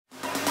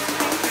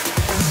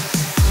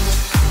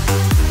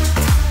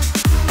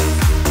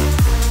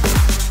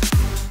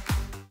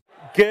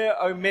Geir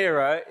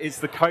O'Meara is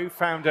the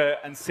co-founder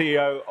and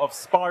CEO of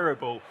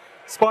Spirable.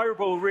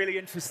 Spirable, really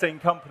interesting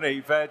company.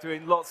 They're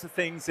doing lots of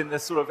things in the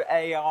sort of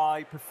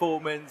AI,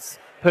 performance,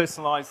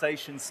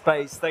 personalization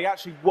space. They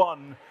actually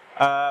won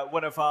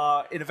one of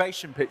our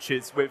innovation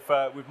pitches with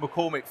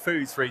McCormick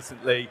Foods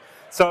recently.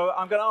 So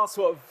I'm going to ask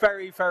for a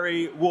very,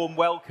 very warm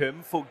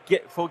welcome for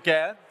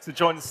Geir to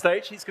join the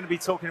stage. He's going to be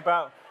talking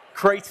about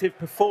creative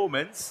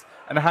performance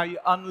and how you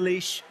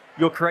unleash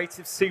your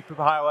creative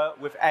superpower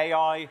with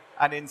AI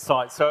and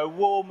insight. So a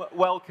warm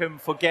welcome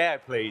for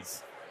Geir,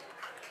 please.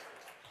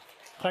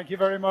 Thank you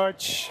very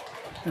much.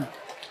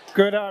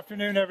 Good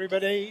afternoon,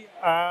 everybody.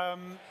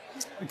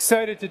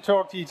 Excited to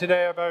talk to you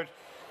today about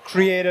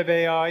creative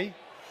AI.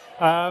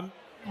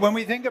 When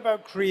we think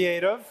about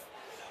creative,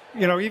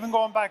 even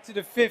going back to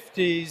the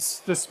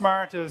 50s, the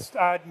smartest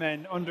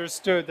admin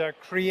understood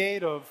that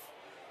creative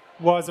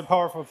was a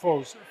powerful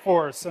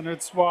force, and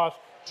it's what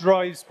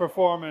drives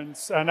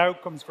performance and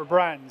outcomes for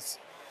brands.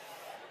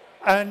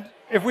 And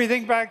if we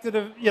think back to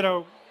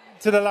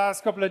the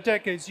last couple of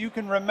decades, you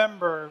can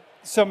remember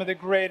some of the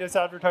greatest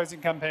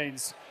advertising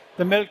campaigns.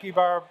 The Milky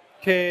Bar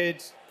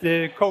Kid,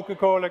 the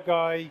Coca-Cola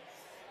guy,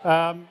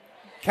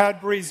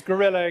 Cadbury's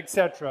Gorilla,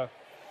 etc.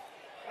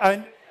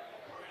 And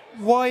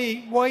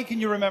why can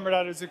you remember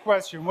that as a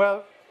question?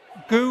 Well,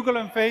 Google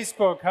and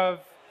Facebook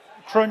have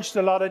crunched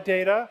a lot of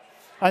data,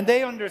 and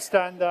they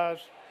understand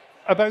that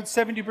about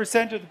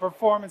 70% of the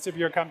performance of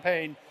your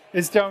campaign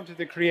is down to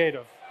the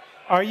creative.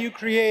 Are you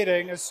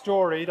creating a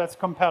story that's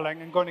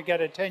compelling and going to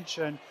get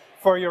attention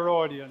for your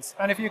audience?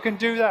 And if you can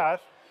do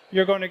that,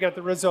 you're going to get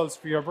the results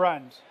for your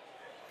brand.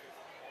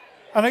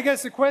 And I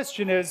guess the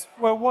question is,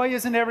 well, why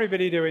isn't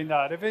everybody doing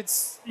that?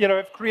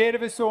 If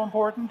creative is so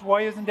important,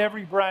 why isn't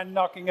every brand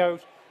knocking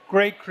out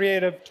great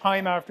creative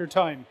time after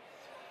time?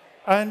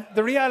 And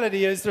the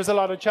reality is there's a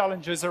lot of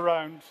challenges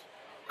around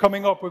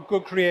coming up with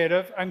good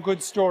creative and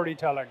good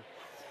storytelling.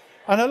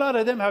 And a lot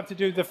of them have to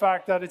do with the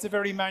fact that it's a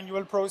very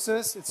manual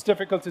process, it's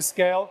difficult to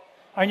scale,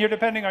 and you're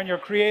depending on your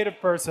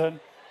creative person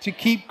to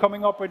keep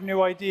coming up with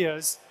new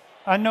ideas.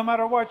 And no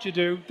matter what you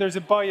do, there's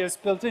a bias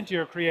built into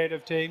your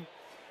creative team.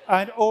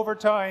 And over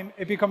time,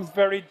 it becomes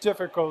very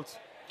difficult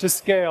to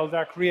scale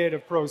that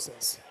creative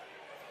process.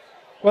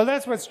 Well,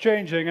 that's what's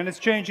changing, and it's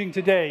changing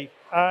today.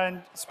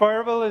 And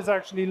Spirable is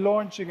actually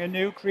launching a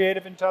new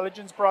creative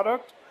intelligence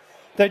product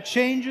that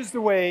changes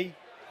the way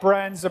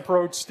brands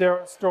approach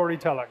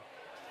storytelling.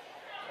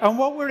 And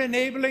what we're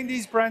enabling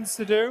these brands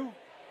to do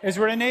is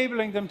we're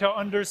enabling them to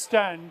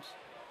understand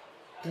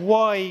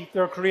why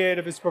their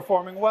creative is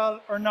performing well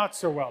or not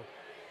so well.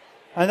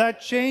 And that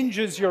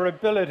changes your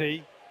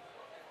ability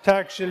to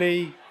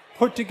actually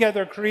put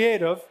together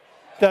creative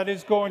that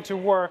is going to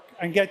work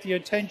and get the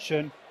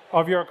attention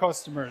of your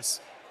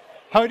customers.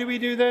 How do we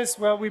do this?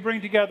 Well, we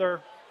bring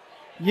together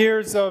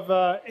years of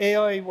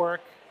AI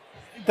work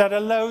that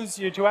allows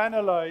you to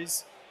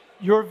analyze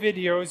your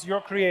videos, your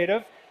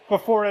creative,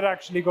 before it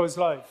actually goes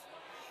live.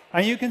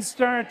 And you can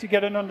start to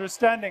get an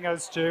understanding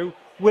as to,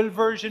 will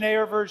version A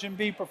or version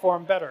B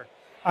perform better?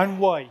 And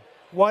why?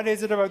 What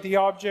is it about the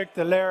object,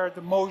 the layer, the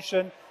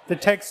motion, the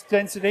text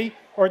density,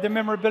 or the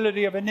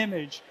memorability of an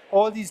image?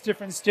 All these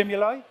different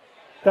stimuli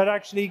that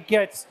actually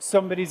gets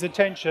somebody's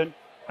attention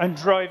and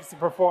drives the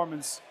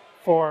performance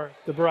for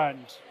the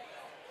brand.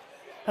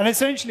 And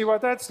essentially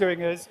what that's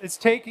doing is, it's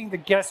taking the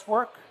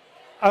guesswork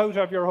out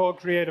of your whole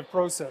creative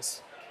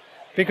process.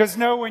 Because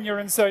now when you're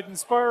inside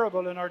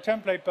Spirable in our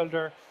template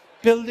builder,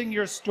 building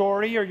your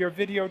story or your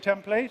video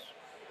template,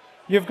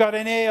 you've got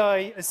an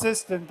AI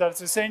assistant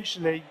that's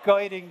essentially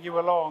guiding you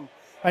along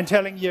and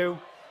telling you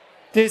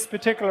this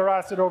particular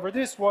asset over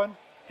this one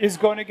is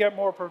going to get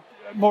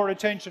more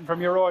attention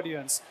from your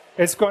audience.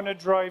 It's going to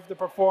drive the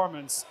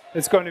performance.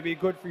 It's going to be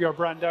good for your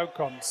brand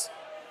outcomes.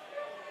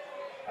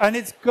 And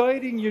it's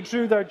guiding you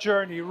through that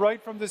journey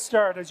right from the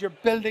start as you're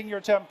building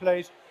your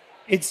template.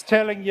 It's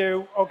telling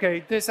you,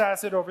 okay, this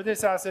asset over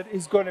this asset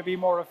is going to be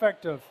more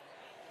effective.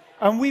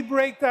 And we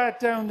break that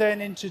down then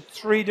into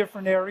 3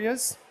 different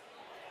areas.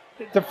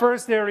 The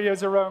first area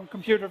is around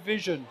computer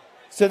vision.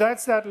 So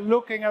that's that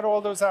looking at all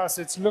those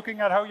assets,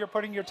 looking at how you're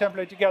putting your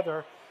template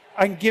together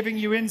and giving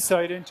you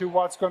insight into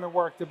what's going to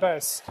work the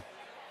best.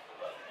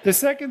 The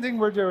second thing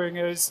we're doing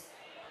is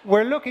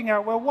we're looking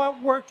at, well,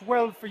 what worked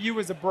well for you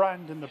as a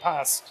brand in the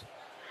past?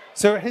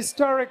 So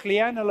historically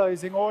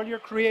analyzing all your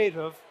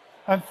creative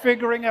and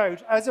figuring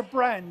out, as a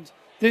brand,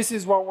 this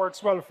is what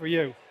works well for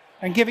you,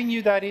 and giving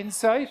you that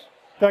insight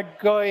that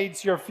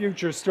guides your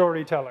future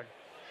storytelling.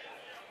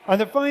 And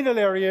the final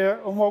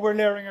area, and what we're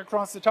layering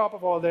across the top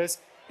of all this,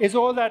 is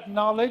all that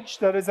knowledge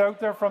that is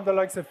out there from the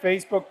likes of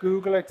Facebook,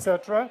 Google,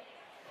 etc.,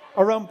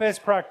 around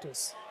best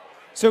practice.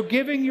 So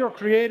giving your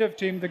creative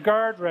team the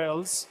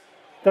guardrails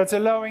that's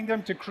allowing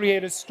them to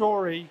create a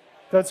story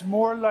that's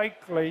more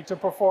likely to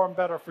perform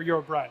better for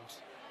your brand.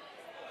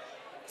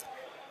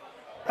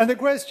 And the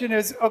question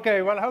is,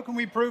 okay, well, how can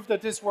we prove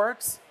that this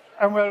works?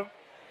 And well,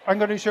 I'm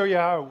going to show you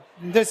how.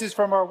 And this is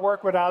from our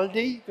work with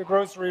Aldi, the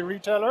grocery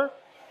retailer.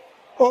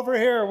 Over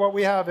here, what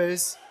we have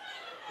is,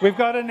 we've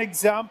got an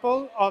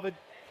example of a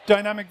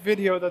dynamic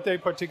video that they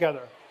put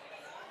together.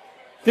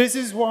 This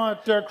is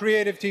what their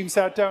creative team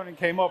sat down and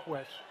came up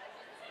with.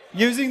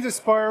 Using the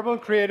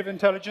Spirable Creative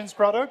Intelligence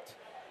product,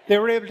 they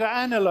were able to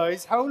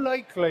analyze how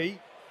likely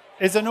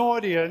is an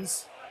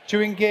audience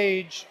to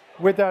engage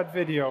with that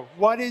video.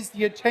 What is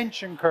the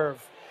attention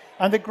curve?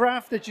 And the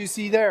graph that you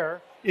see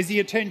there is the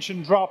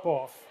attention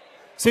drop-off.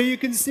 So you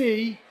can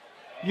see,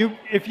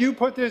 if you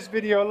put this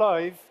video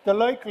live, the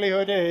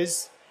likelihood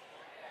is,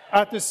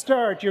 at the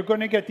start, you're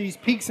going to get these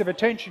peaks of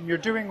attention. You're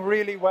doing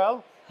really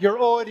well. Your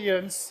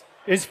audience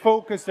is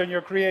focused on your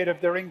creative.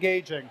 They're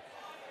engaging.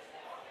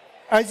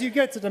 As you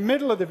get to the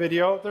middle of the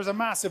video, there's a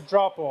massive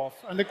drop-off.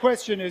 And the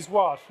question is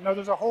what? Now,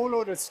 there's a whole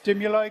load of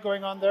stimuli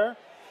going on there.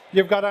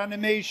 You've got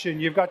animation,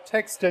 you've got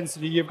text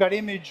density, you've got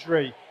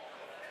imagery.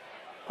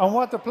 And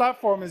what the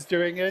platform is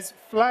doing is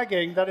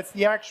flagging that it's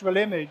the actual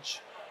image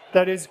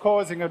that is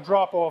causing a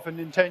drop-off in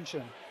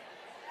intention.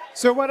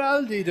 So what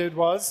Aldi did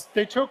was,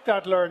 they took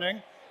that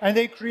learning and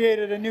they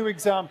created a new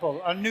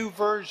example, a new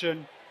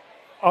version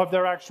of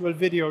their actual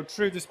video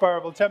through the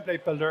Spirable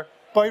template builder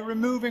by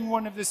removing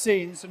one of the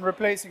scenes and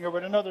replacing it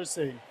with another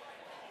scene.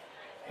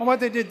 And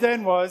what they did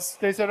then was,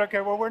 they said,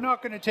 okay, well, we're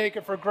not going to take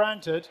it for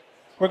granted.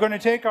 We're going to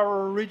take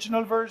our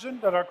original version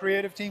that our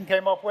creative team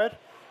came up with,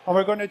 and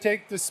we're going to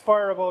take the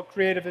Spirable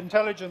Creative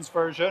Intelligence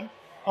version,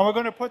 and we're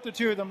going to put the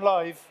two of them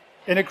live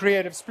in a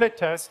creative split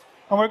test,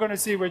 and we're going to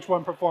see which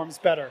one performs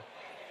better.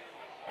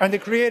 And the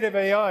creative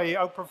AI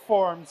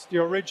outperformed the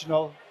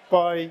original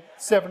by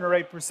 7 or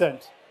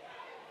 8%.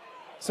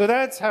 So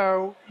that's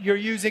how you're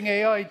using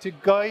AI to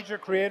guide your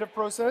creative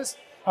process.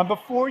 And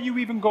before you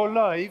even go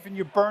live and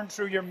you burn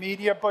through your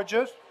media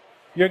budget,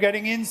 you're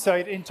getting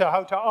insight into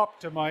how to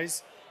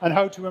optimize and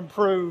how to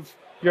improve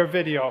your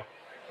video.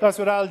 That's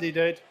what Aldi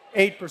did,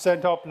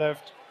 8%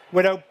 uplift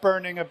without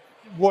burning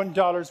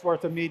 $1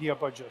 worth of media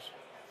budget.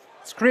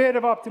 It's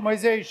creative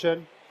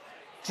optimization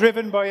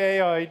driven by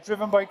AI,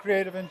 driven by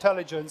creative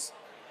intelligence,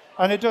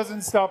 and it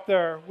doesn't stop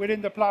there.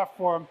 Within the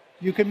platform,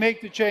 you can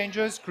make the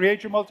changes,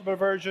 create your multiple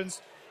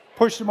versions,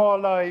 push them all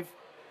live,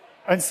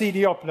 and see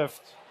the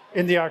uplift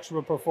in the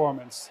actual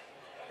performance.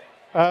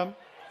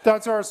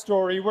 That's our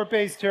story. We're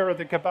based here at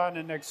the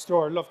Cabana next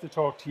door. Love to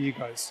talk to you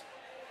guys.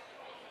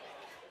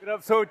 Good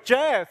up. So,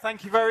 Jer,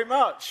 thank you very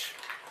much.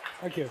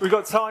 Thank you. We've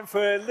got time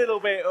for a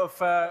little bit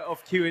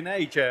of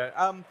Q&A, Jer.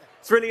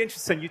 It's really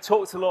interesting. You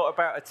talked a lot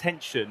about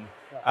attention.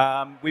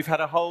 We've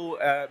had a whole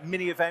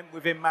mini event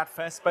within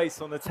MadFest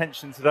based on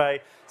attention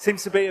today.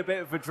 Seems to be a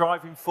bit of a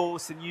driving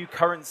force in new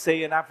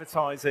currency and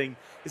advertising.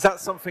 Is that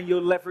something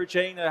you're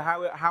leveraging, or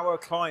how are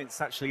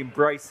clients actually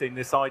embracing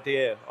this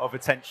idea of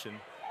attention?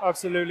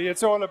 Absolutely.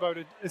 It's all about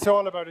it. It's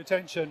all about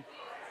attention.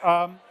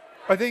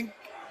 I think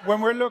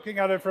when we're looking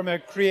at it from a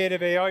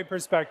creative AI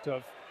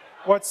perspective,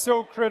 what's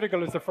so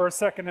critical is the first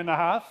second and a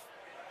half.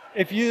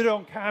 If you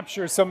don't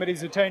capture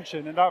somebody's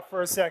attention in that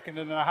first second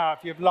and a half,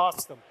 you've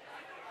lost them.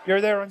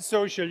 You're there on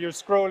social, you're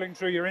scrolling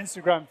through your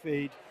Instagram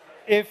feed.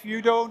 If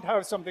you don't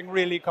have something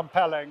really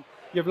compelling,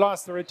 you've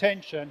lost their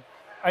attention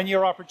and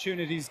your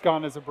opportunity's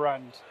gone as a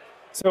brand.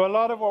 So a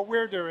lot of what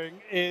we're doing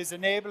is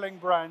enabling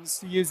brands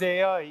to use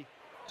AI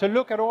to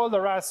look at all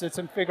their assets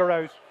and figure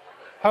out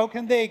how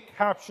can they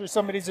capture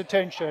somebody's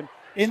attention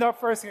in that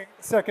first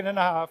second and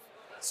a half,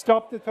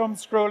 stop the thumb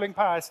scrolling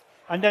past,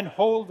 and then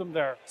hold them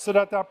there so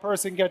that that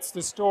person gets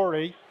the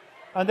story.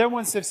 And then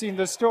once they've seen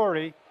the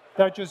story,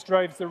 that just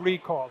drives the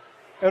recall.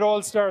 It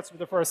all starts with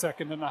the first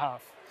second and a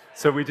half.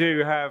 So we do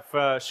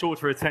have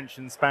shorter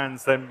attention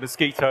spans than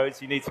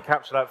mosquitoes. You need to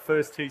capture that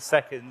first 2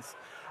 seconds.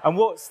 And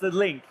what's the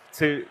link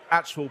to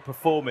actual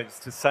performance,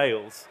 to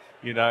sales?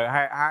 You know,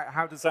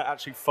 how does that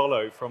actually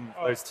follow from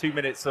those 2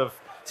 minutes of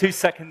 2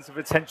 seconds of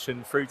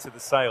attention through to the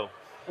sale?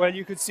 Well,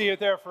 you could see it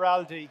there for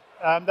Aldi.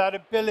 That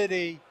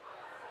ability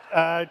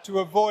to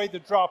avoid the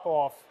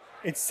drop-off,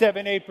 it's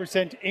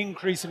 7-8%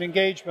 increase in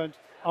engagement.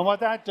 And what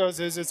that does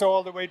is it's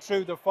all the way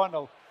through the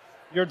funnel.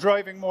 You're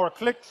driving more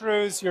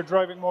click-throughs, you're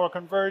driving more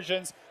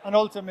conversions, and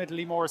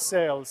ultimately more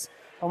sales.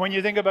 And when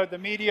you think about the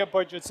media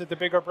budgets that the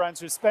bigger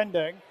brands are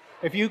spending,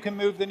 if you can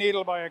move the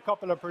needle by a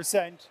couple of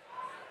percent,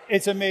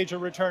 it's a major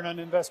return on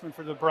investment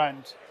for the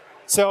brand.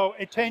 So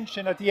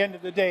attention at the end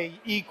of the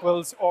day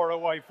equals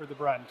ROI for the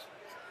brand.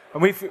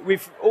 And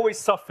we've always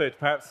suffered,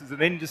 perhaps as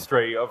an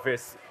industry, of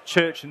this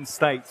church and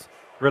state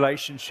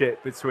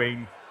relationship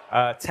between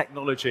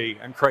technology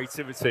and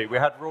creativity. We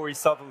had Rory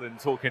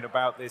Sutherland talking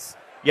about this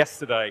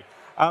yesterday.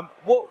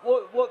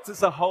 What does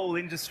the whole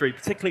industry,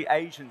 particularly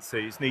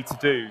agencies, need to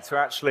do to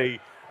actually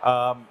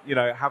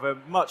have a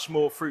much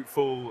more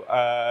fruitful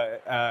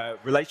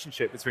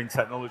relationship between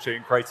technology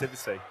and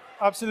creativity?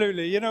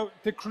 Absolutely. You know,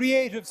 the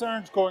creatives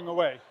aren't going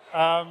away.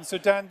 So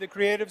Dan, the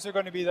creatives are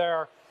going to be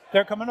there.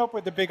 They're coming up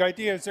with the big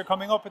ideas. They're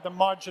coming up with the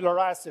modular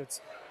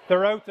assets.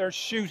 They're out there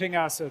shooting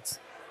assets.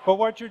 But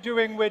what you're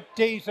doing with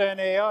data and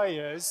AI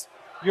is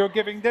you're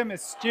giving them a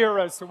steer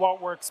as to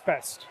what works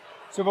best.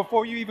 So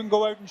before you even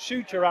go out and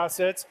shoot your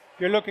assets,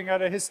 you're looking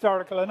at a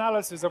historical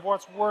analysis of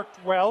what's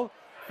worked well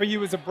for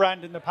you as a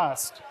brand in the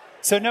past.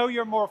 So now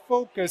you're more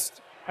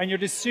focused and your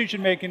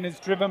decision making is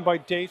driven by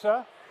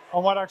data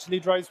on what actually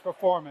drives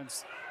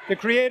performance. The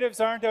creatives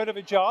aren't out of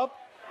a job,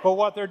 but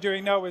what they're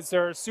doing now is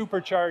they're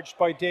supercharged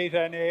by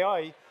data and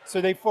AI, so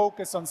they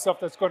focus on stuff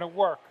that's going to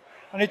work.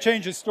 And it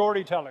changes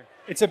storytelling.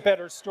 It's a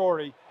better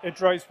story. It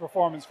drives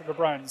performance for the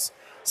brands.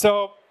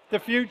 So the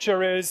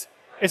future is,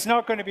 it's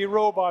not going to be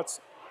robots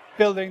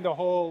building the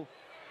whole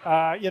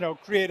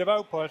creative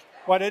output.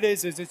 What it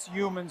is it's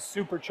humans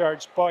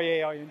supercharged by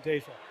AI and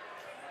data.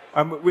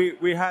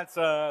 We had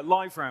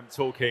LiveRamp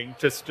talking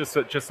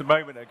just a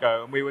moment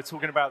ago, and we were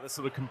talking about the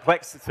sort of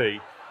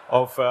complexity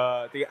of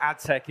the ad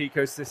tech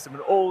ecosystem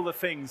and all the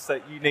things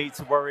that you need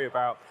to worry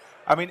about.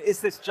 I mean, is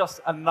this just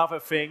another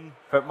thing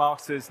that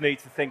marketers need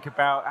to think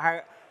about?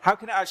 How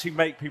can it actually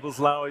make people's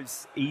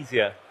lives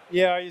easier?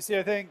 Yeah, you see,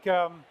 I think,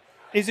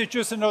 is it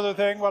just another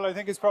thing? Well, I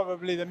think it's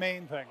probably the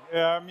main thing.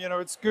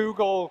 It's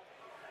Google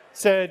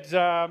said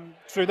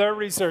through their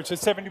research that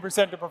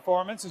 70% of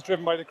performance is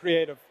driven by the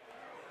creative.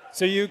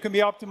 So you can be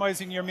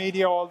optimizing your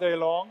media all day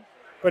long,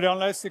 but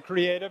unless the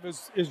creative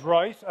is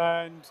right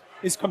and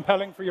is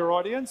compelling for your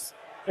audience,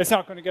 it's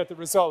not going to get the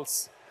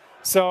results.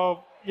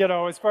 So,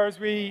 as far as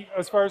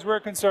we're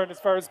concerned, as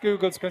far as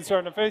Google's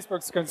concerned and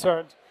Facebook's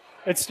concerned,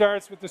 it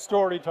starts with the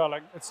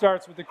storytelling. It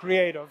starts with the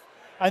creative.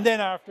 And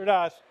then after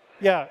that,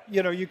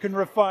 you can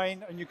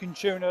refine and you can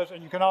tune it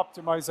and you can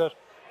optimize it,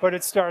 but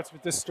it starts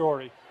with the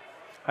story.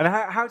 And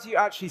how do you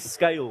actually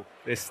scale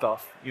this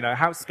stuff?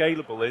 How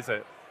scalable is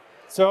it?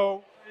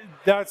 So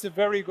that's a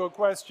very good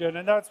question.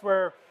 And that's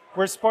where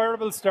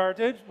Spirable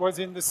started, was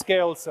in the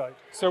scale side.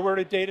 So we're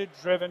a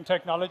data-driven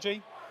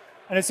technology.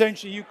 And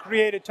essentially you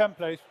create a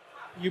template,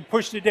 you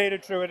push the data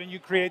through it, and you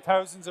create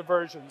thousands of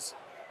versions.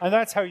 And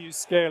that's how you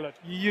scale it.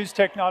 You use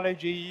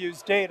technology, you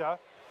use data,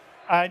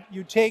 and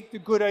you take the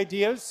good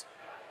ideas,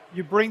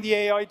 you bring the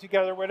AI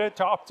together with it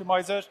to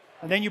optimize it,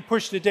 and then you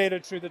push the data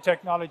through the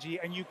technology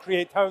and you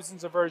create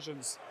thousands of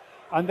versions.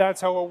 And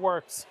that's how it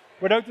works.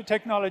 Without the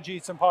technology,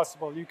 it's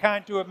impossible. You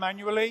can't do it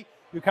manually,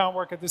 you can't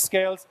work at the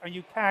scales, and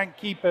you can't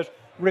keep it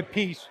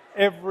repeat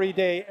every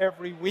day,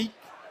 every week,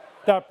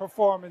 that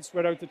performance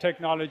without the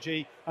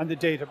technology and the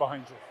data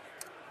behind it.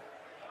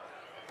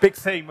 Big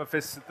theme of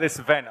this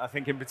event, I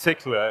think in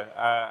particular,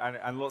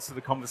 and lots of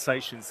the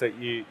conversations that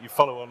you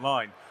follow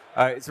online,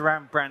 it's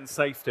around brand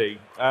safety.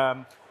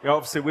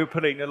 Obviously, we're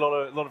putting a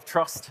lot of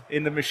trust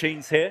in the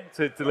machines here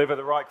to deliver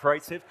the right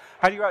creative.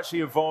 How do you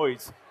actually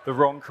avoid the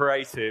wrong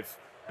creative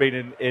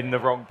being in the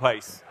wrong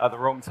place at the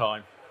wrong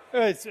time?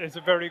 It's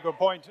a very good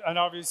point, and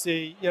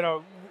obviously,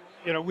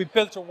 we've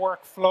built a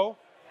workflow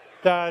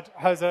that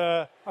has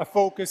a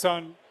focus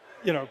on,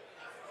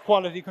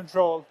 quality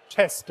control,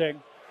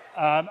 testing,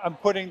 and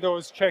putting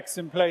those checks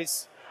in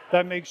place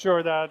that make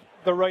sure that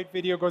the right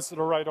video goes to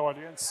the right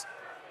audience.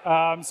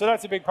 So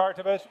that's a big part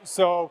of it.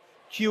 So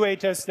QA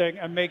testing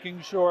and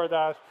making sure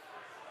that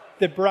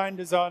the brand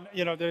is on,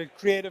 the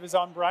creative is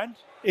on brand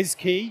is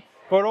key.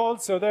 But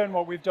also then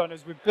what we've done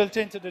is we've built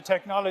into the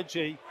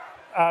technology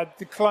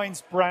the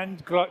client's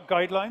brand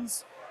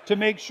guidelines to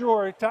make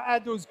sure to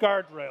add those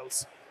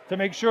guardrails, to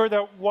make sure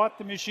that what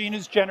the machine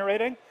is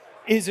generating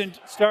isn't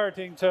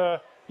starting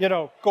to,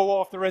 go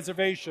off the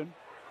reservation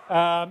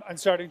and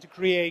starting to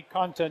create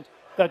content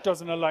that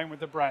doesn't align with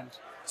the brand.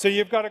 So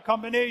you've got a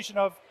combination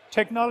of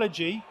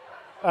technology,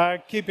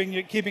 keeping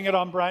it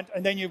on brand,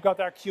 and then you've got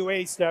that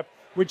QA step,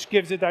 which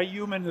gives it that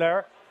human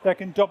layer that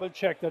can double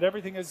check that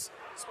everything is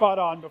spot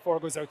on before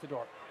it goes out the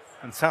door.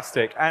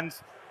 Fantastic. And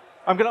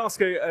I'm going to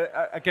ask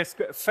I guess,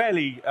 a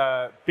fairly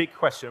big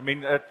question. I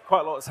mean,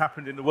 quite a lot has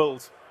happened in the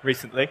world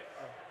recently,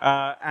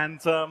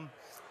 and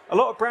a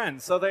lot of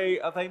brands, are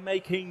they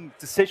making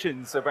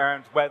decisions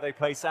around where they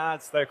place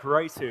ads, their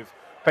creative,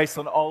 based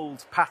on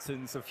old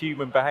patterns of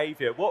human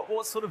behavior?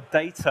 What sort of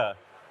data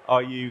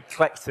are you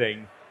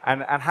collecting,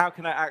 and how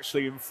can that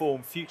actually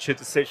inform future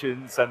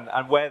decisions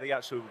and where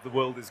the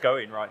world is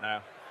going right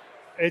now?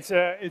 It's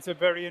a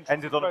very interesting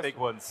Ended on question. A big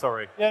one,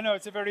 sorry. Yeah, no,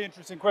 it's a very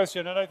interesting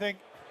question, and I think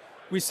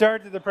we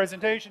started the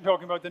presentation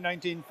talking about the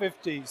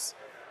 1950s.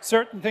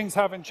 Certain things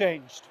haven't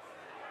changed.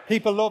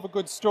 People love a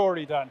good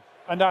story, Dan,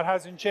 and that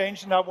hasn't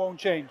changed and that won't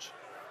change.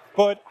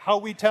 But how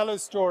we tell a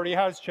story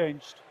has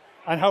changed,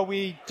 and how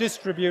we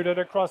distribute it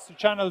across the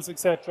channels,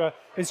 etc.,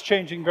 is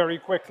changing very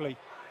quickly.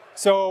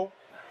 So,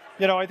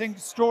 I think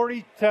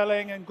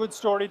storytelling and good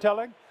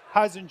storytelling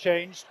hasn't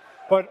changed,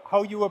 but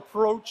how you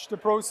approach the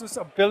process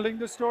of building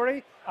the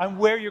story and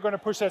where you're going to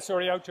push that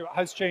story out to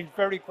has changed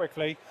very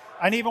quickly.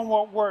 And even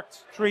what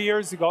worked 3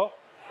 years ago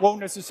won't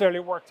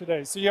necessarily work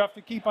today. So you have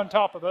to keep on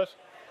top of it.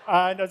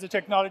 And as a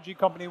technology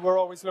company, we're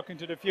always looking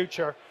to the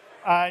future.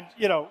 And,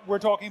 we're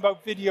talking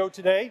about video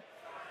today.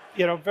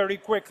 Very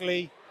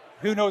quickly,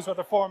 who knows what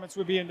the formats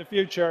will be in the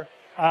future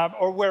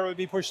or where it will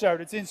be pushed out.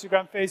 It's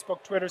Instagram,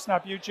 Facebook, Twitter,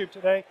 Snap, YouTube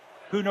today.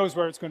 Who knows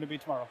where it's going to be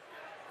tomorrow.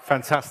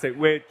 Fantastic.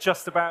 We're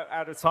just about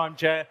out of time,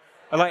 Jer.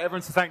 I'd like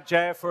everyone to thank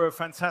Jer for a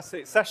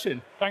fantastic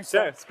session. Thanks,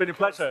 Jer. It's been a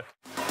pleasure.